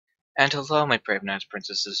And hello, my brave knights,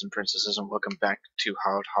 princesses, and princesses, and welcome back to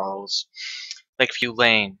Harrowed Hall's LakeView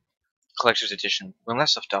Lane Collector's Edition. When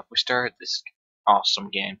last left off, we started this awesome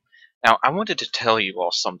game. Now, I wanted to tell you all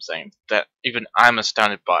something that even I'm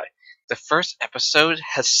astounded by. The first episode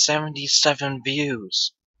has 77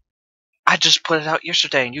 views. I just put it out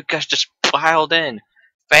yesterday, and you guys just piled in.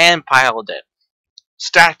 Piled in.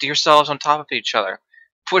 Stacked yourselves on top of each other.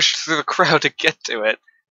 Pushed through the crowd to get to it.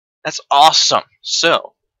 That's awesome.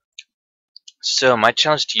 So my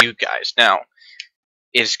challenge to you guys now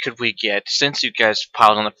is, could we get, since you guys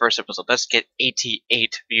piled on the first episode, let's get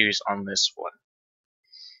 88 views on this one.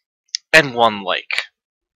 And 1 like.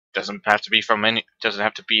 Doesn't have to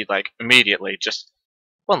be like immediately, just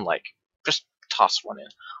 1 like. Just toss 1 in.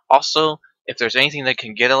 Also, if there's anything that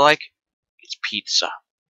can get a like, it's pizza.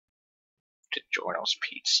 DiGiorno's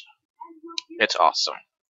Pizza. It's awesome.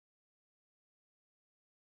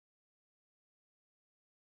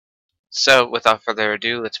 So, without further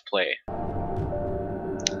ado, let's play.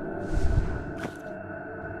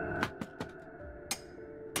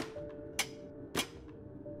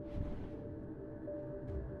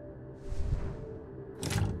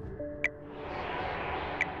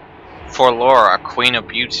 For Laura, Queen of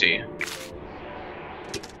Beauty.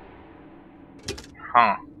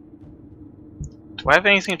 Huh. Do I have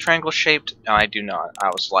anything triangle shaped? No, I do not. I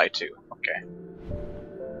was lied to. Okay.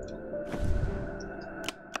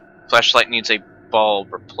 Flashlight needs a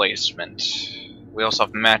bulb replacement. We also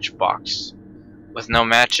have matchbox with no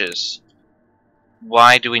matches.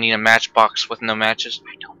 Why do we need a matchbox with no matches?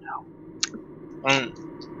 I don't know.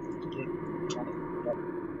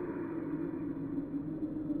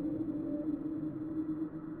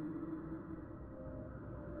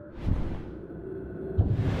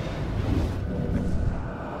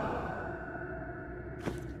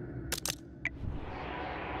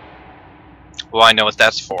 Well, I know what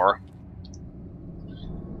that's for.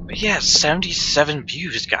 But yeah, 77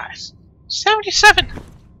 views, guys. 77!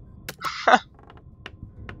 Huh.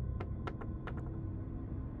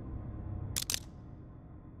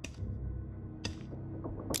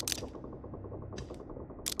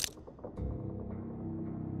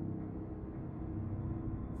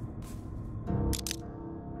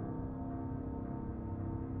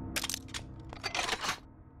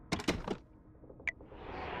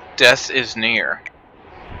 Death is near.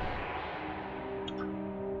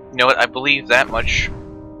 You know what? I believe that much.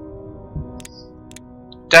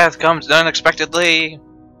 Death comes unexpectedly.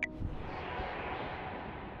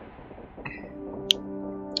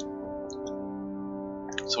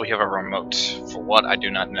 So we have a remote. For what? I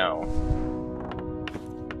do not know.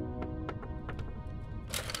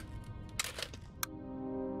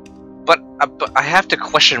 But I have to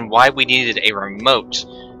question why we needed a remote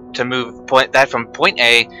to move that from point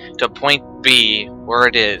A to point B, where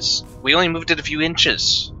it is. We only moved it a few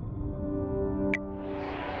inches.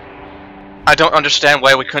 I don't understand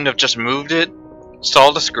why we couldn't have just moved it,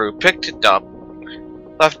 installed a screw, picked it up,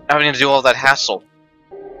 without having to do all that hassle.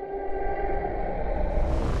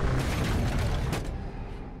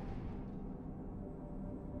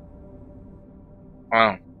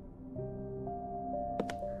 Wow.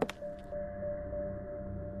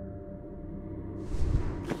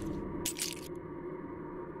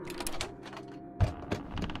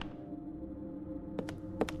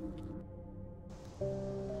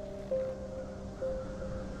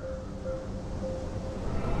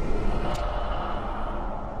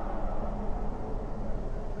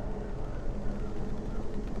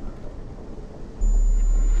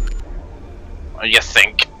 You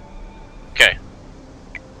think? Okay.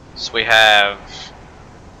 So we have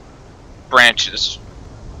branches,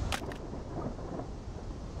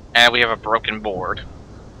 and we have a broken board.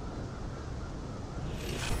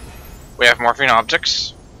 We have morphine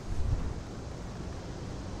objects.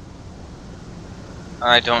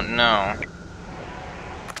 I don't know.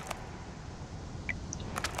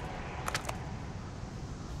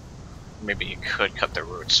 Maybe you could cut the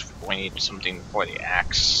roots. We need something for the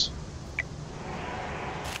axe.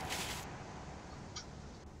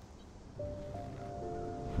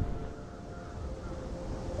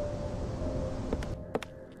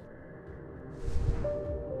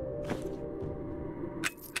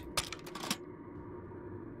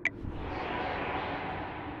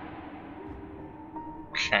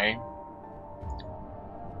 Okay.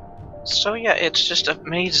 So yeah, it's just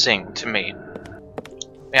amazing to me. I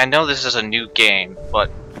mean, I know this is a new game, but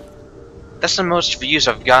that's the most views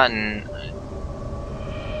I've gotten.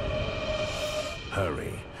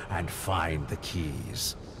 Hurry and find the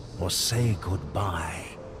keys, or say goodbye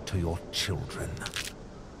to your children.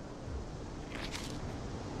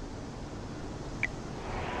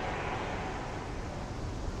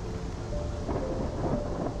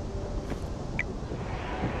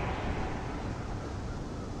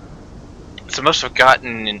 It's the most I've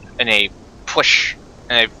gotten in a push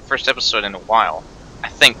in a first episode in a while, I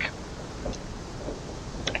think.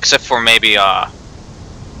 Except for maybe what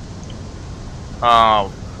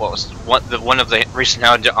was one of the recent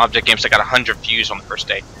object games that got 100 views on the first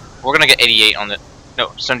day. We're gonna get 88 on the,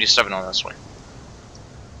 no, 77 on this one.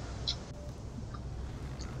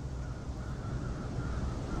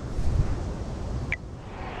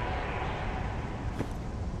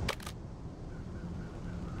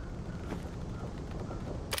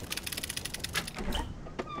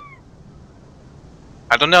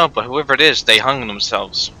 I don't know, but whoever it is, they hung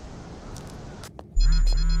themselves.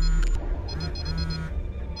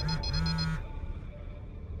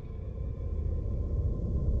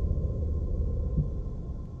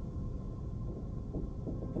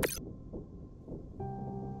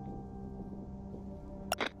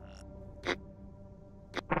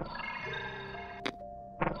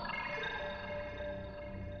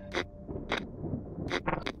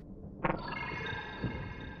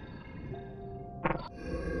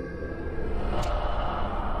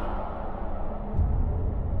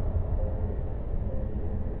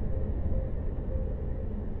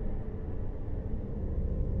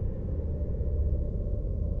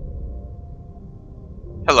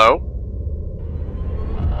 Hello?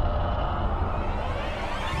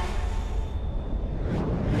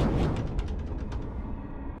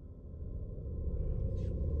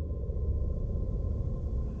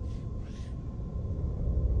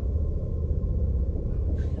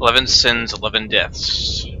 "11 sins, 11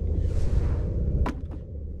 deaths."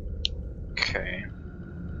 Okay.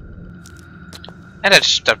 And I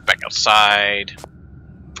just stepped back outside.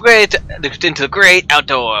 Great, into the great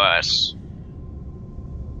outdoors.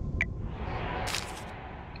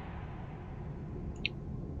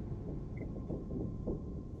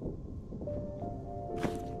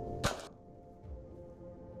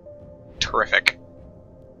 Terrific.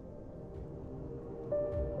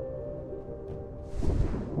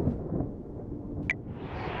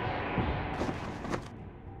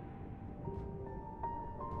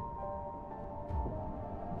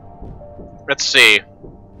 Let's see.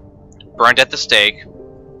 Burned at the stake,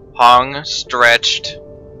 hung, stretched,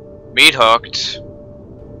 meat hooked,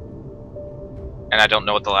 and I don't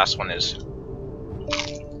know what the last one is.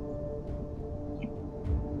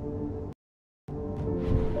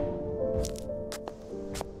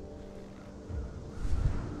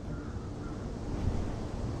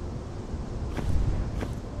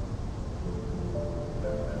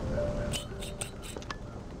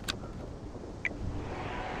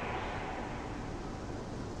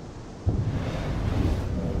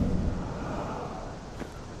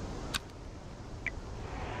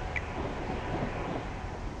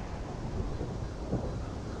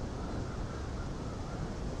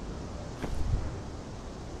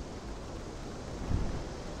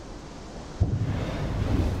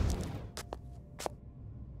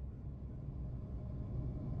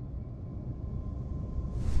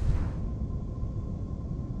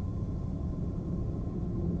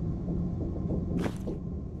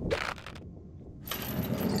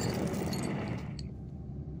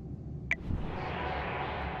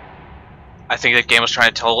 I think the game was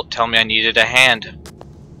trying to tell me I needed a hand.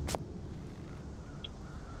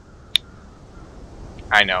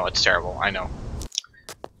 I know, it's terrible, I know.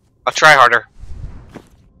 I'll try harder.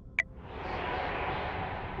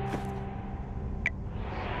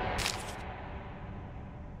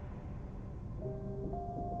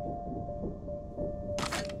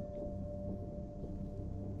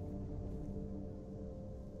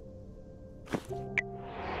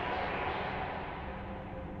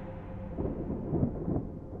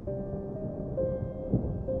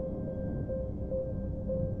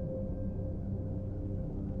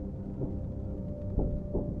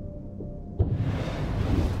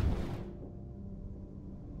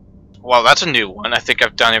 Well, that's a new one. I think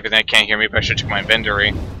I've done everything I can here. Maybe I should check my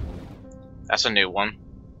inventory. That's a new one.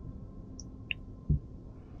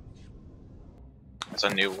 That's a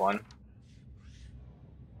new one.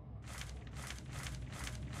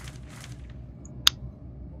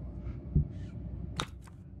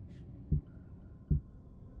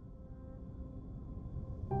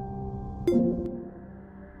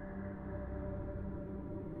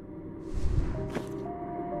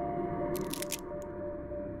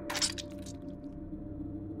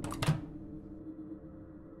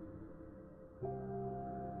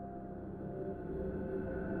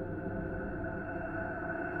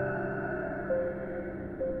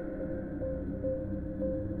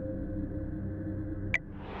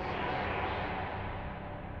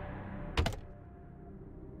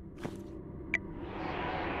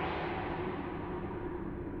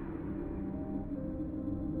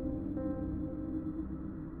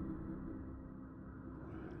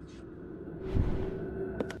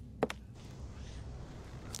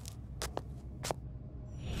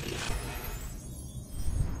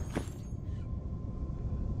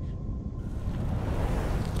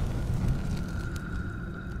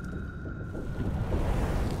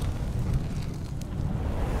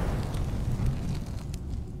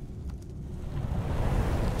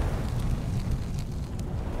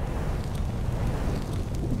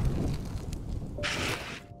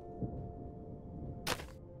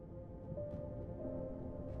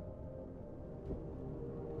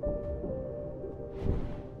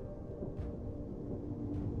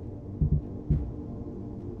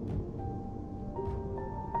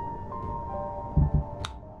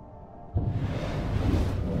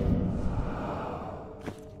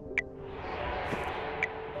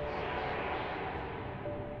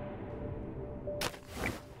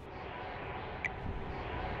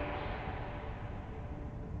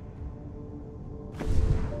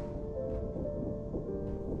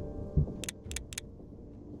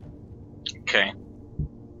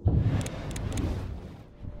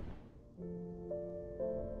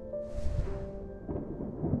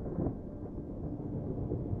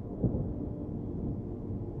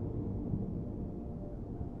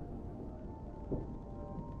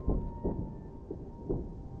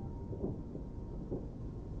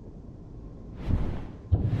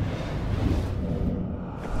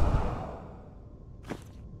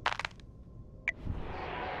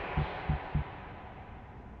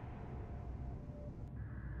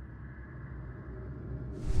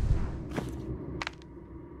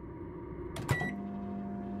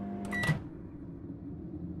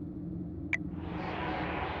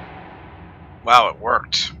 Wow, it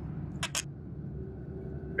worked.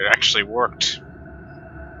 It actually worked.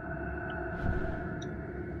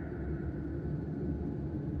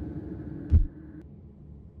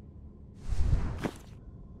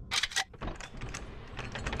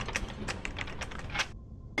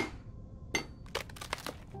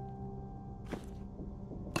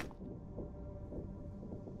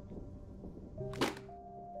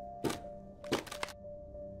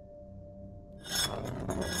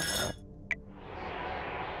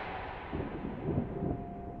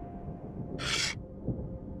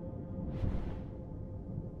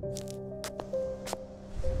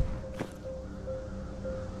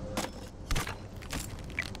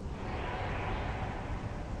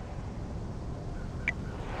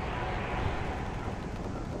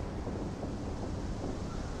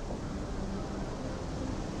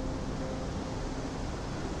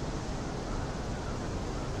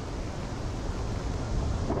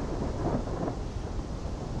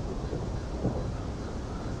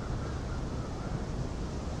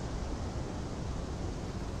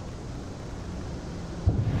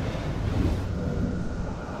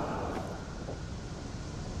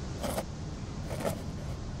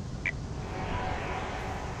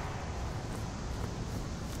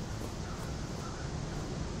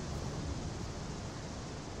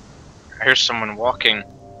 I hear someone walking.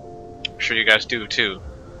 I'm sure you guys do too.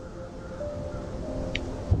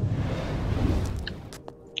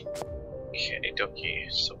 Okay,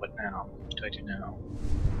 dokie. So what now? What do I do now?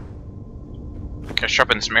 Can I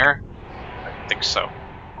sharpen this mirror? I think so.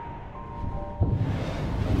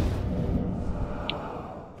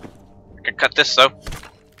 I can cut this though.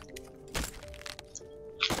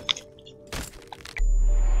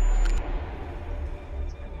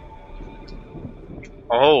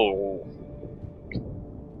 Oh.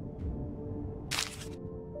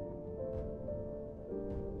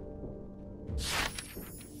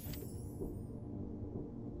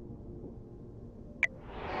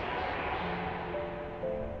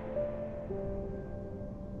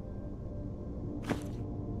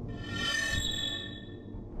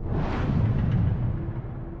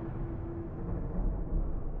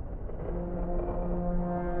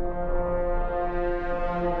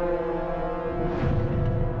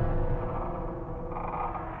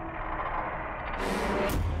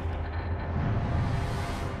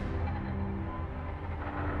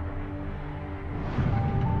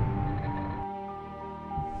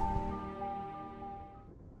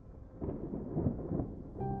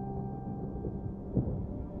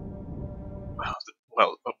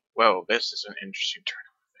 Well, this is an interesting turn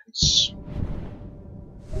of events.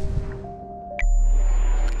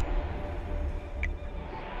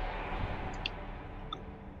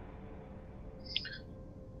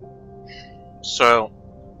 So,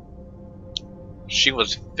 she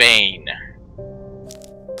was vain.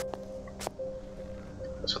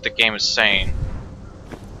 That's what the game is saying.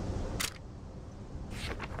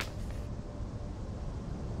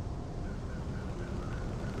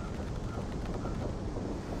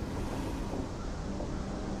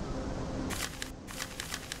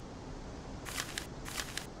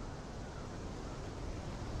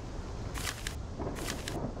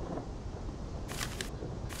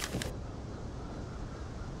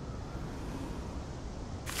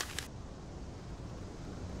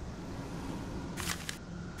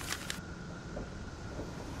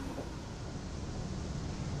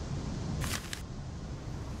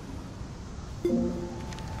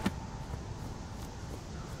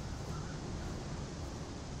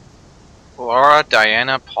 Laura,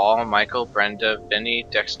 Diana, Paul, Michael, Brenda, Vinny,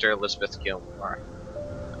 Dexter, Elizabeth, Gilmore.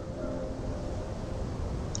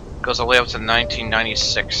 Goes all the way up to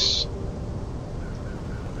 1996.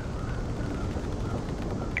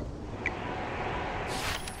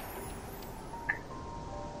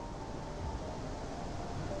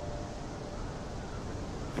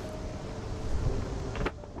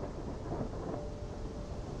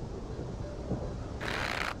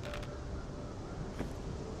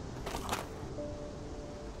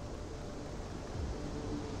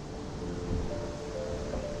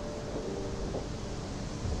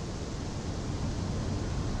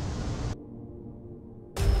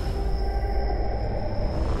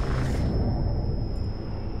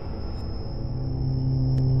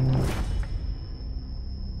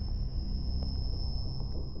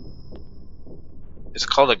 It's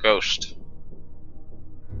called a ghost.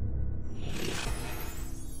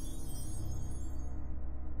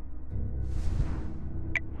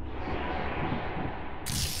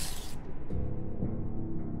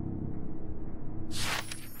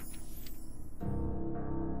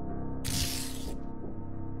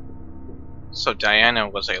 So Diana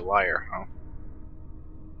was a liar, huh?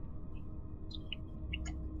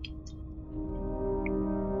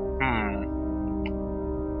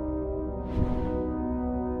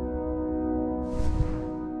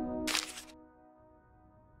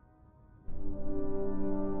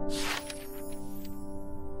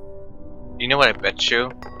 You know what I bet you?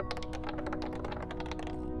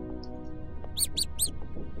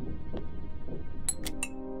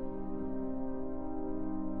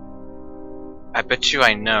 I bet you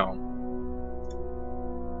I know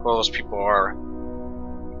who all those people are.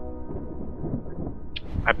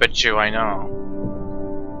 I bet you I know.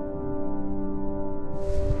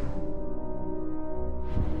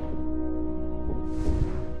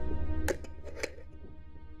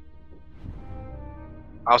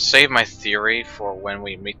 I'll save my theory for when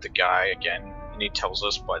we meet the guy again and he tells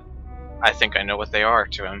us, but I think I know what they are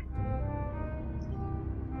to him.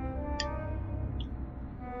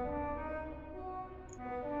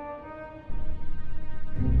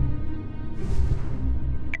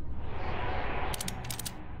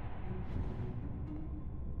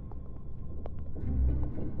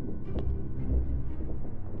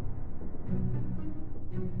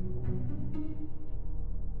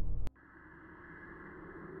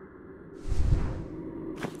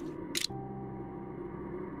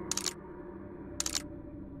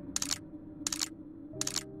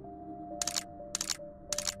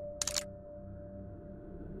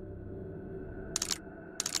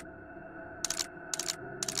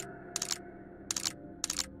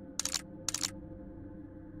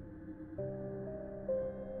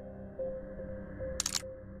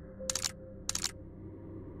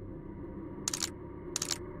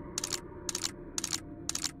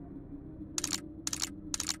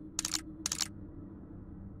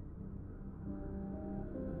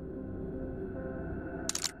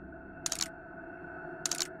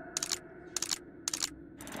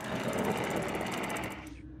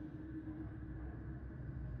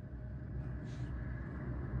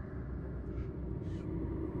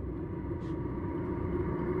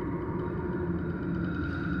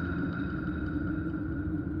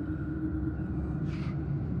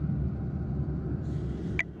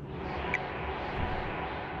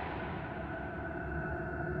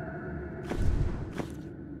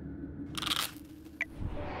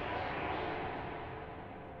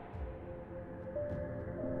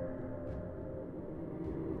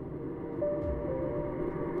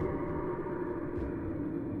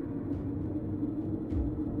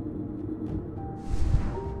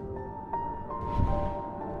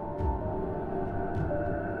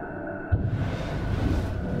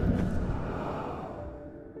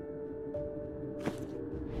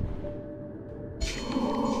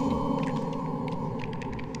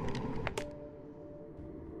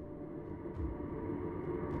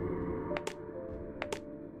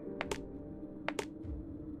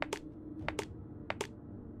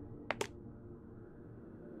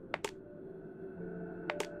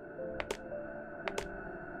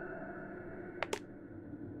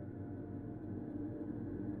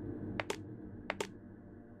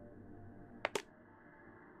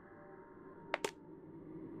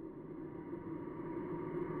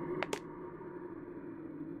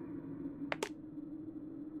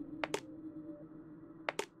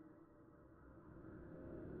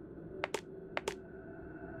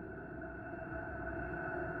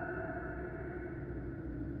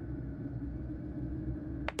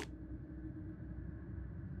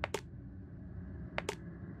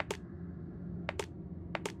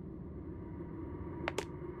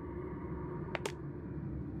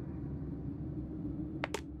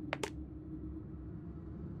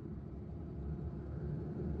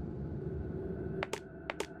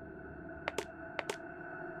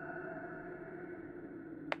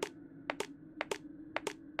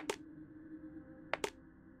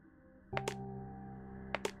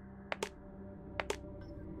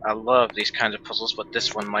 I love these kinds of puzzles, but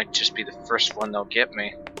this one might just be the first one they'll get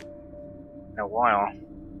me in a while.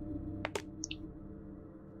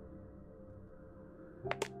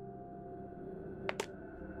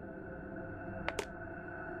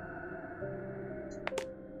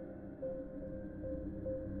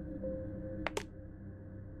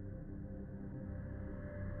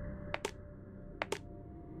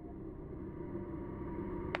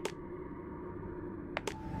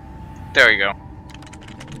 There we go.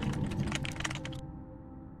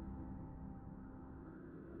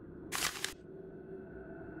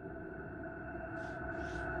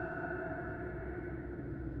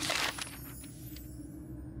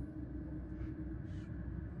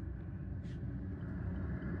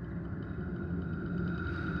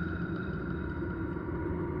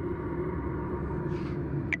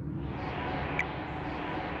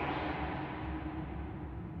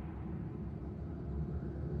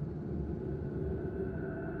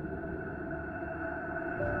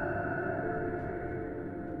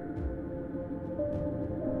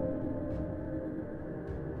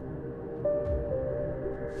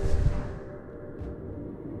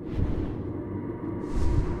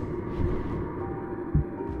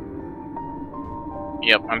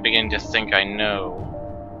 Yep, I'm beginning to think I know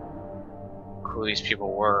who these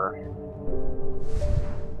people were.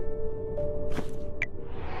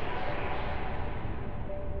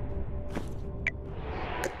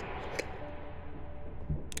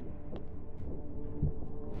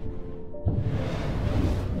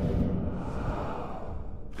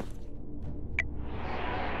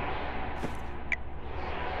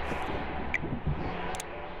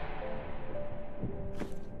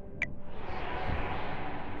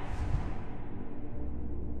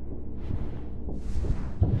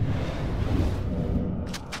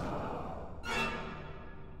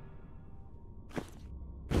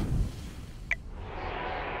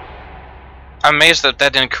 I'm amazed that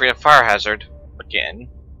that didn't create a fire hazard again.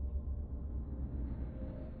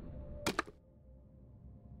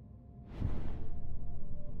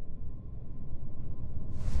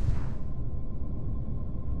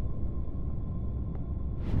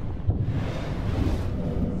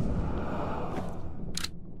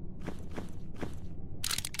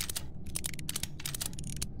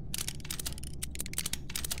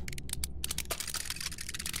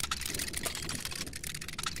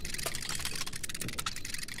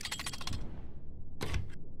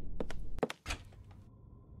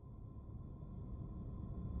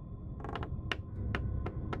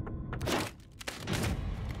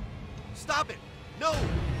 Stop it! No!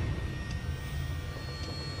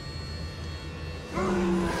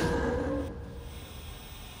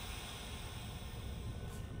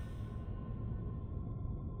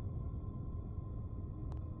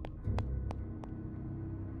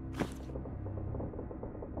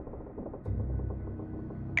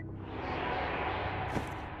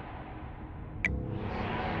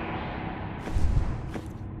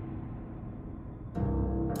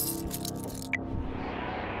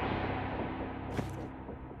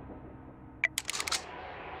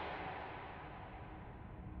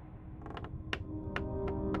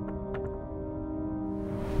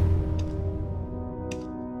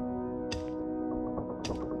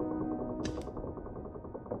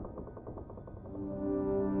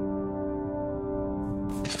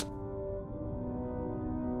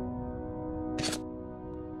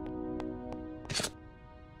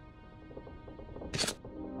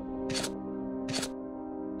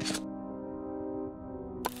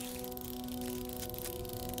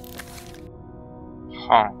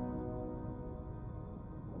 Huh.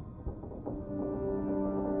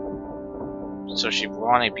 So she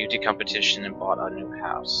won a beauty competition and bought a new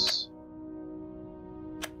house.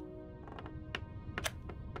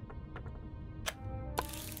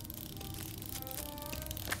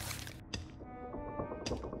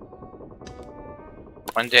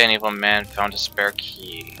 One day an evil man found a spare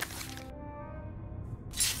key.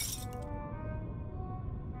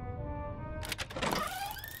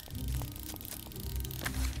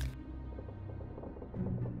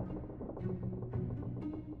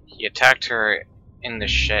 He attacked her in the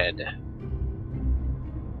shed.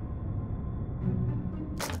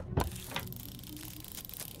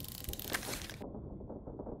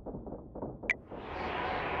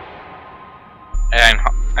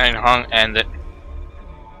 And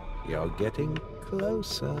You're getting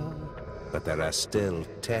closer. But there are still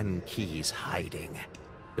 10 keys hiding.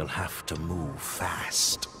 You'll have to move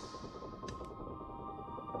fast.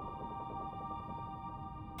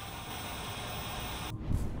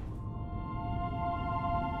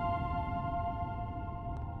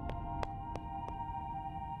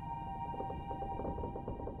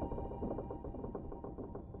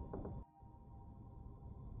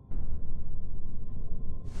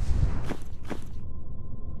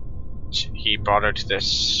 he brought her to the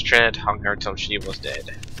shed, hung her till she was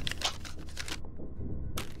dead.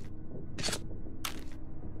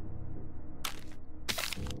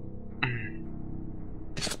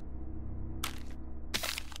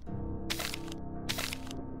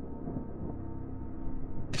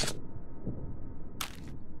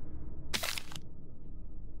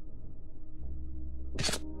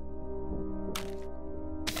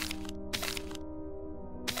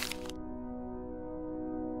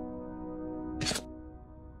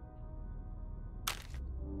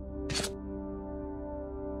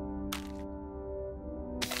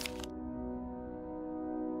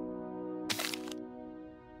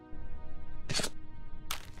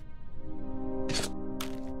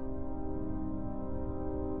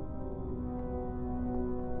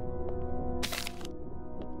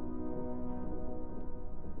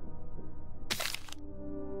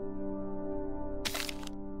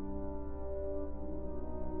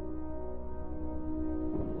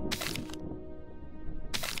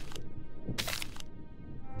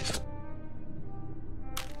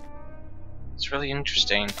 It's really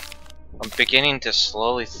interesting. I'm beginning to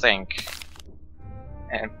slowly think,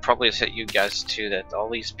 and probably it's hit you guys too, that all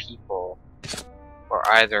these people were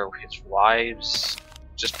either his wives,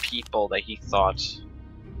 just people that he thought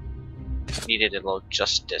needed a little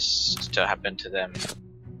justice to happen to them.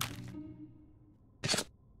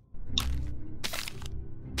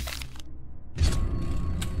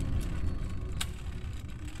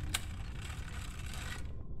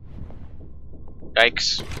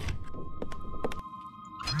 Yikes.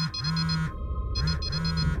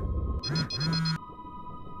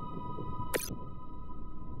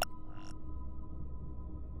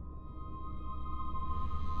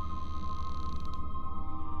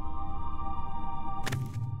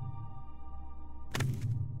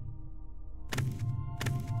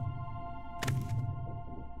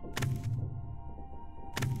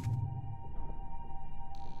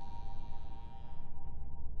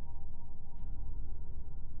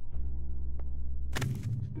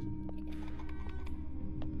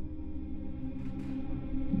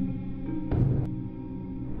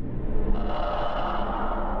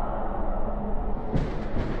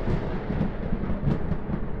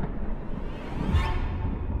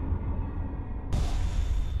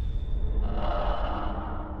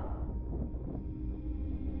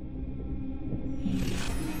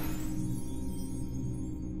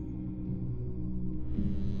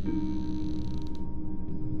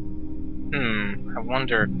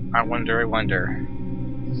 I wonder.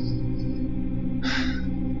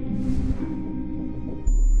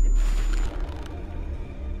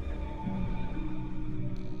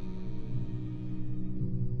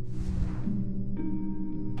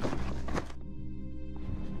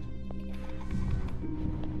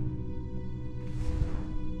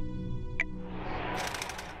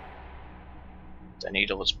 The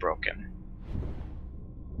needle is broken.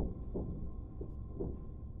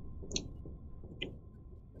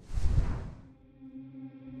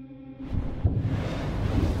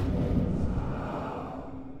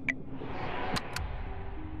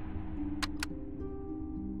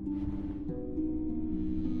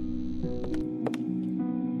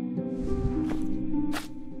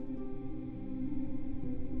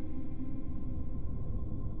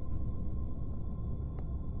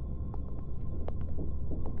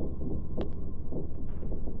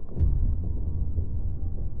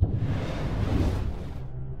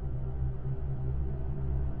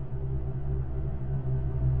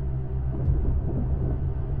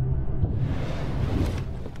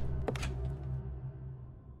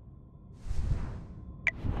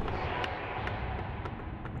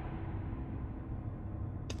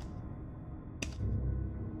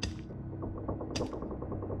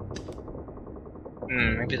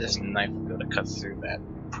 Maybe this knife will be able to cut through that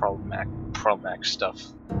problematic stuff.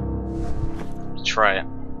 Let's try it.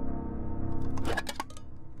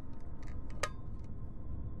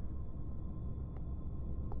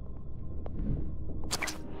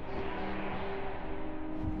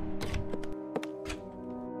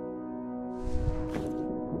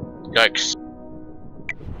 Yikes.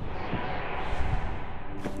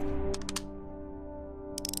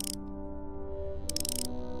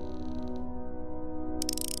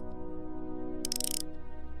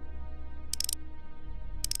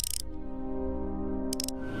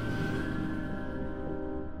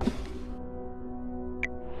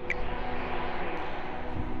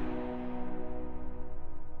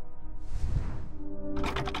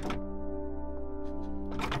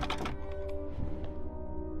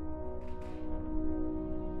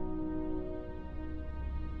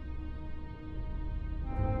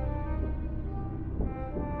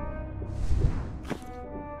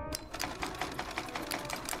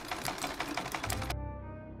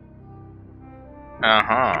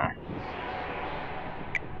 Uh-huh.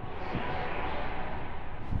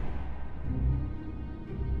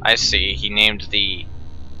 I see. He named the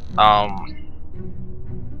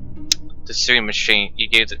sewing machine. You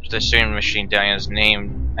gave the sewing machine Diana's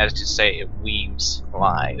name as to say it weaves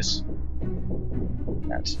lies.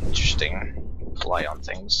 That's interesting. Play on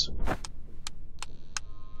things.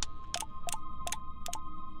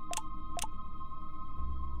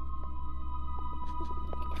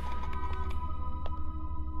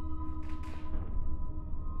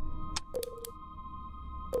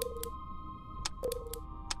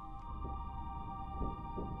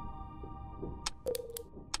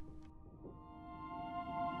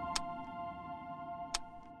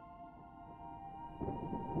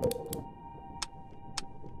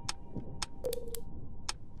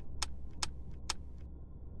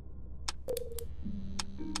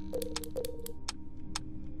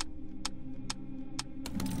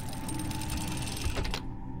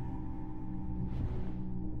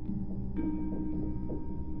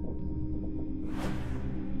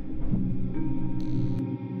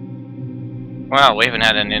 Wow, we haven't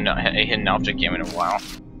had a hidden object game in a while.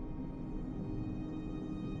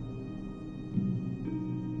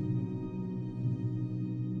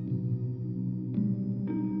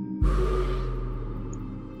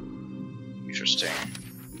 Interesting.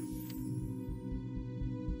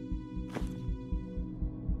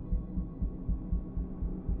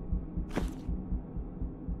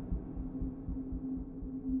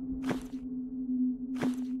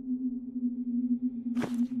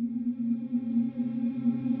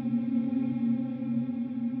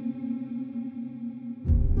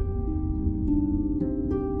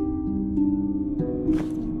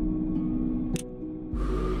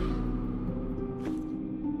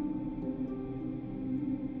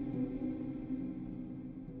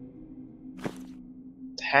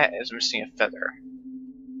 The hat is missing a feather.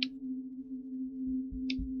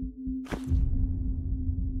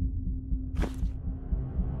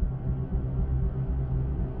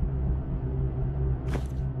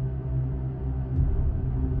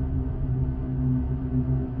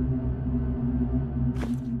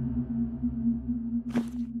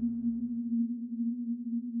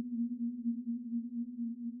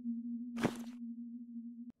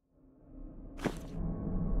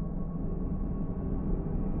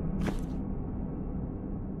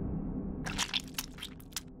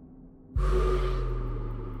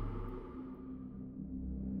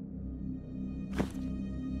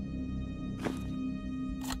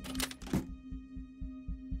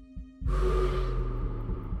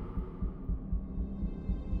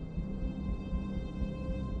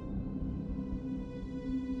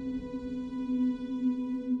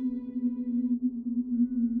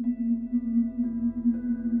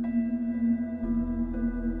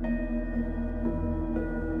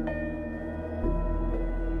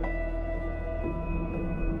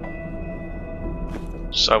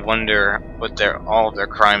 So I wonder what all of their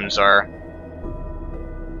crimes are.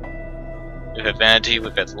 We've had vanity,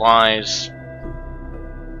 we've had lies.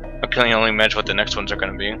 I can only imagine what the next ones are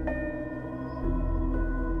going to be.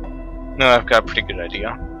 No, I've got a pretty good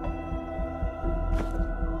idea.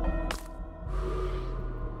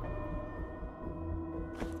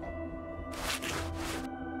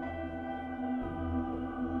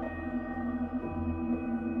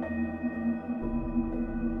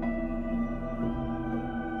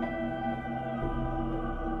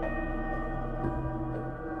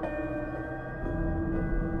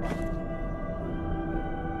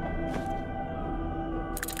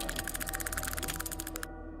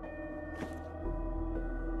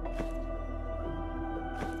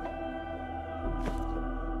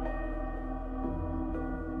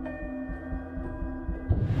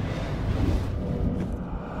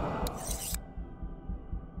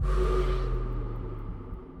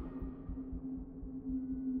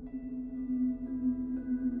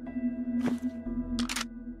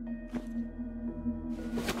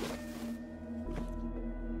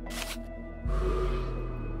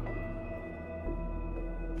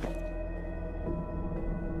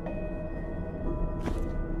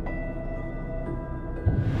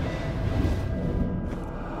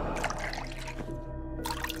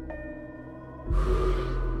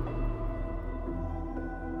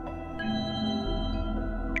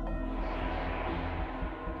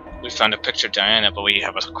 We found a picture of Diana, but we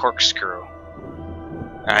have a corkscrew.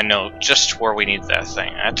 I know just where we need that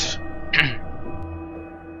thing at.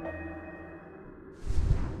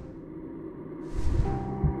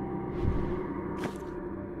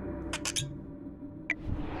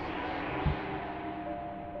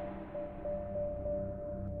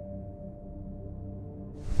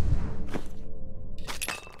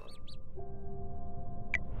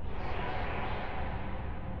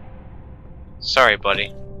 Sorry,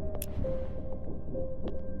 buddy.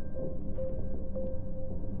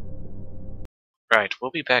 Right,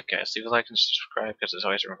 we'll be back, guys. Leave a like and subscribe, because as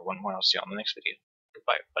always, remember one more. I'll see you on the next video.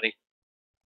 Goodbye, buddy.